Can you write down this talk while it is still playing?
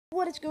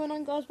What is going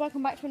on, guys?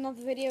 Welcome back to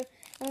another video.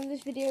 And in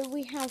this video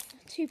we have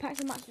 2 packs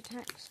of match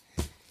attacks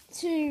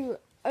to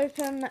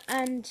open,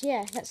 and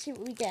yeah, let's see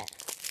what we get.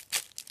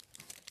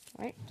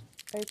 Right,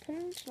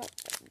 opened like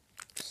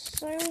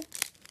so.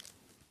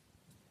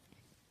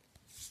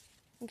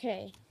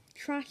 Okay,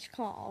 trash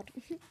card.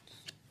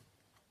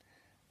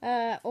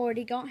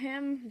 Already got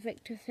him,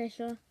 Victor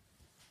Fisher.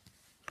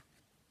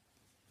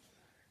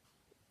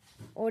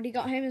 Already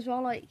got him as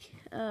well, like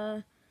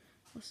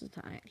what's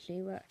that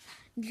actually? But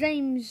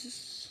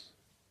James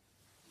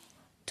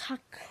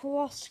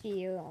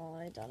Tarkowski,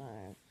 I don't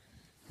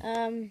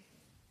know.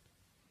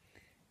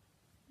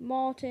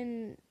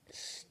 Martin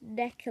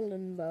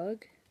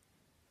Stekelenburg.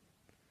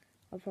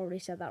 I probably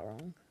said that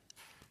wrong.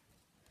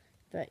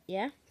 But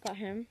yeah, got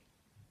him.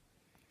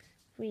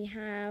 We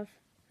have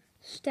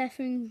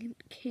Stephen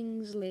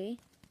Kingsley.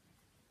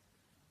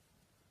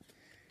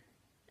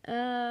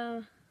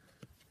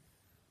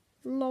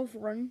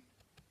 Lovren.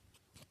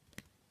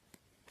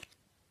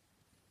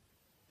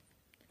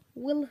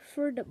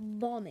 Wilfred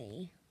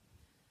Bonney.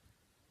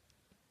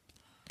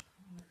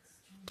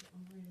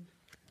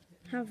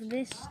 Have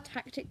this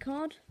tactic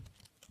card.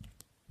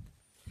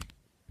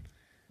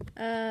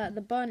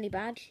 The Burnley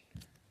badge.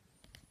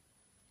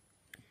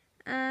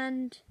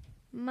 And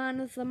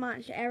man of the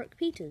match, Eric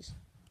Peters.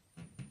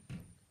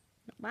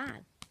 Not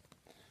bad.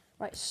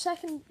 Right,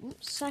 second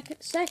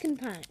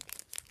pack.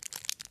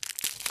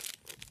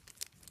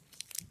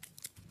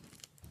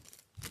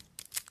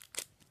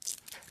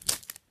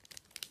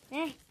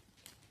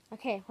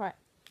 Okay, right.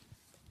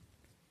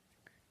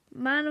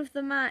 Man of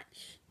the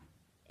match,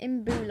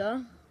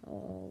 Imbula,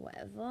 or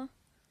whatever.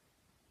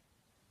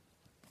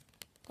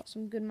 Got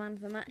some good man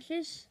of the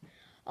matches.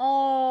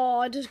 Oh,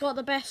 I just got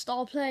the best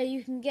star player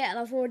you can get, and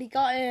I've already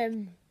got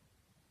him.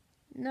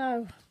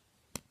 No.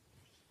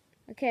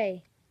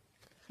 Okay.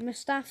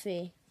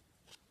 Mustafi.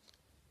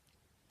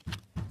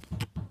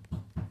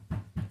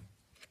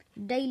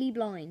 Daily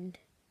Blind.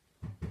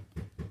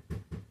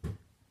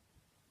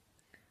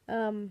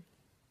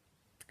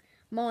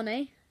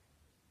 Mane.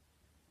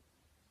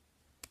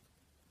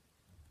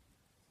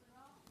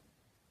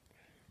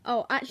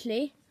 Oh,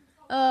 actually,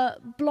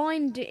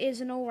 Blind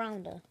is an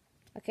all-rounder.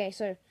 Okay,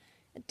 so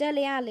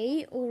Dele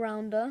Alli,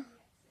 all-rounder.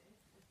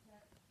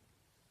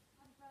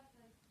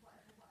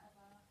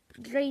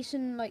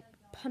 Jason, like,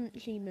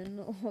 Punchman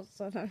or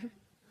something.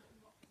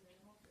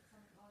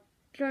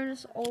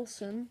 Jonas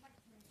Olsen.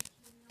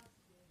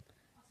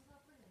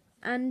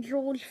 And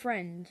George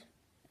Friend.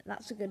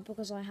 That's a good,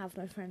 because I have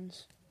no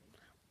friends.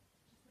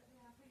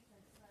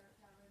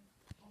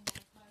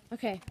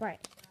 Okay, right.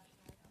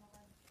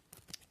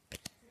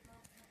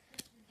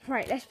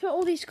 Right, let's put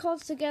all these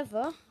cards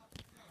together,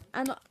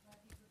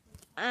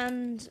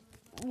 and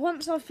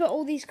once I've put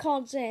all these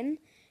cards in,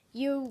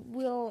 you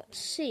will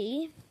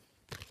see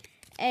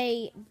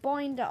a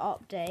binder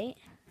update,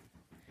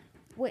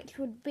 which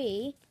would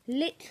be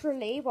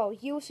literally, well,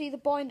 you'll see the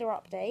binder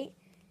update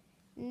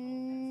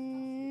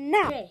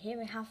now. Okay, here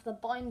we have the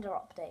binder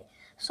update.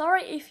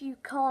 Sorry if you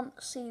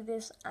can't see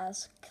this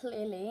as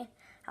clearly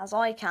as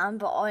I can,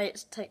 but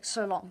it takes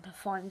so long to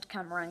find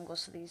camera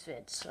angles for these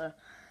vids, so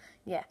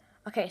yeah.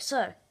 Okay,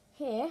 so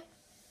here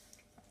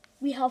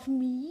we have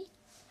me.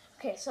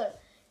 Okay, so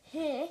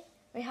here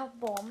we have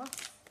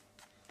Bournemouth,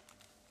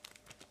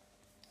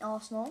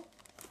 Arsenal,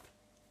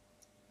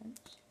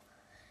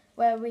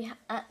 where we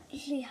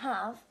actually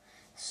have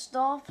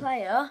star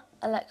player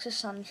Alexis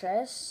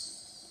Sanchez.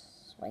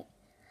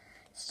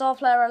 Star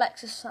player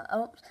Alexis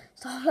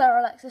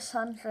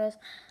Sanchez,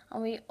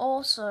 and we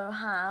also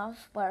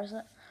have, where is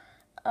it?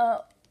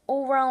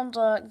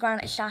 All-rounder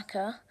Granit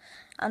Xhaka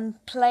and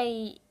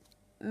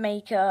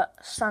playmaker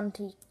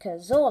Santi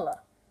Cazorla.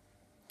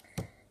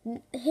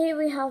 Here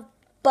we have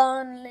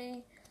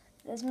Burnley.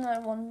 There's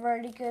no one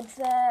really good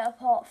there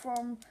apart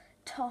from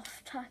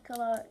tough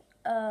tackler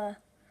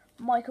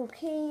Michael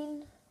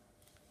Keane.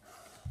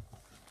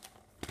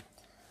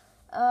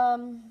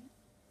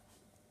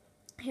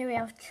 Here we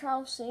have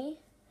Chelsea.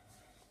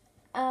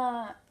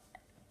 N'Golo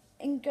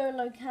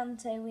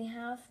Kante, we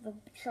have the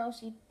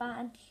Chelsea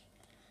badge.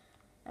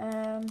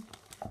 No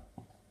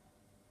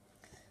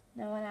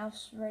one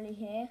else really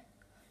here.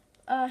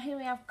 Here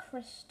we have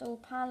Crystal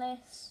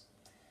Palace.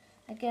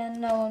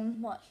 Again, no one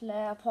much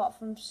there apart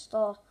from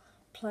star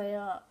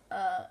player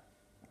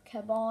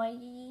Kabai,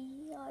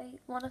 I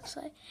want to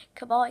say.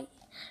 Kabai.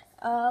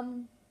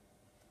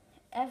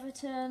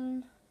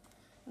 Everton.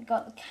 We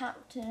got the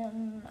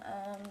captain,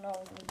 no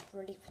one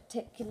really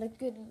particular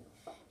good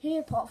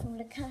here apart from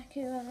Lukaku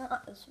and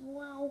that as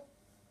well.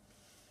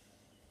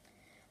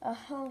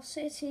 Hull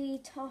City,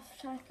 tough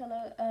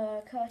tackler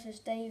Curtis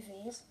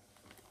Davies,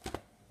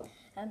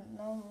 and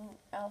no one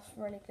else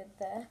really good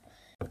there.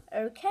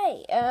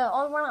 Okay,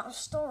 I ran out of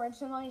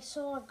storage and I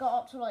saw I got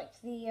up to like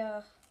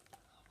the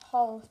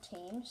Hull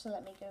team, so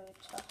let me go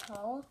to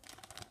Hull.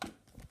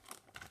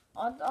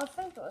 I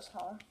think it was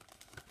Hull.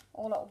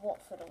 Or like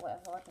Watford or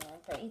whatever, I don't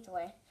know, but either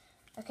way.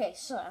 Okay,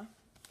 so,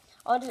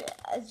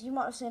 as you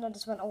might have seen, I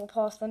just went all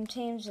past them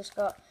teams, just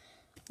got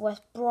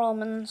West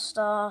Brom and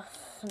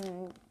stuff,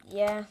 and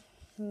yeah,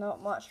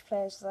 not much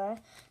players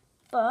there.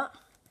 But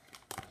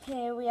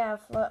here we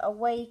have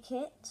away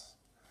kit,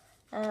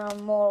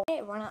 more.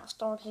 It ran out of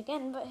storage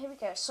again, but here we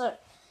go. So,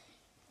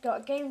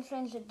 got a game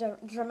changer,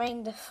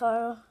 Jermaine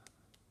Defoe.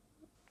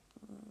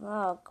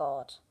 Oh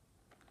God,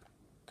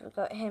 we've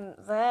got him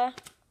there.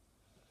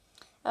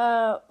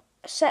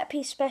 Set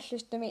piece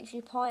specialist Dimitri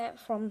Payet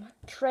from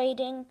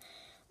Trading.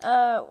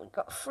 We've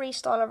got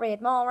freestyler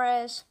Riyad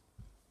Mahrez.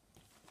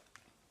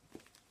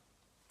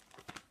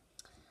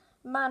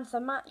 Man of the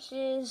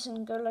matches,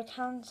 and N'Golo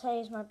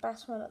Kante is my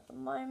best one at the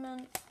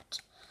moment.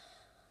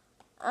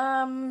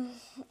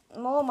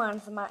 More man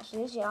of the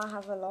matches, yeah, I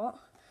have a lot.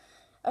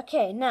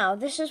 Okay, now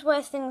this is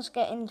where things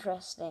get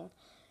interesting.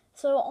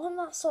 So I'm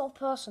that sort of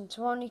person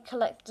to only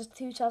collect the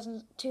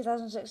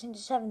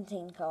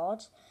 2016-17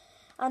 cards,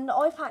 and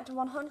I packed a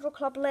 100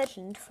 club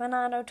legend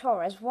Fernando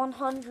Torres,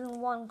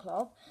 101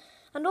 club,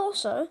 and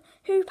also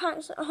who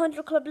packs a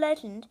 100 club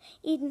legend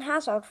Eden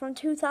Hazard from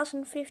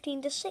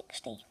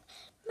 2015-16.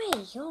 Me,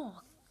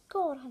 oh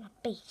God, I'm a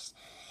beast.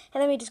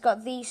 And then we just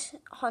got these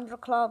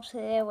 100 clubs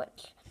here,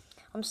 which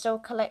I'm still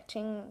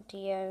collecting.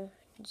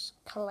 Just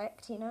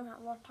collect, you know, at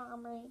what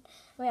time I mean.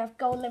 We have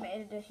gold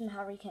limited edition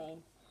Harry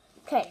Kane.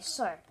 Okay,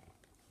 so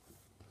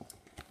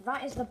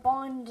that is the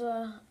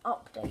binder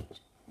update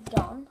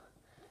done.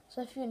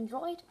 So if you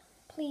enjoyed,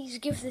 please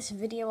give this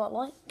video a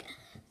like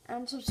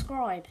and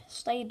subscribe.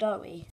 Stay doughy.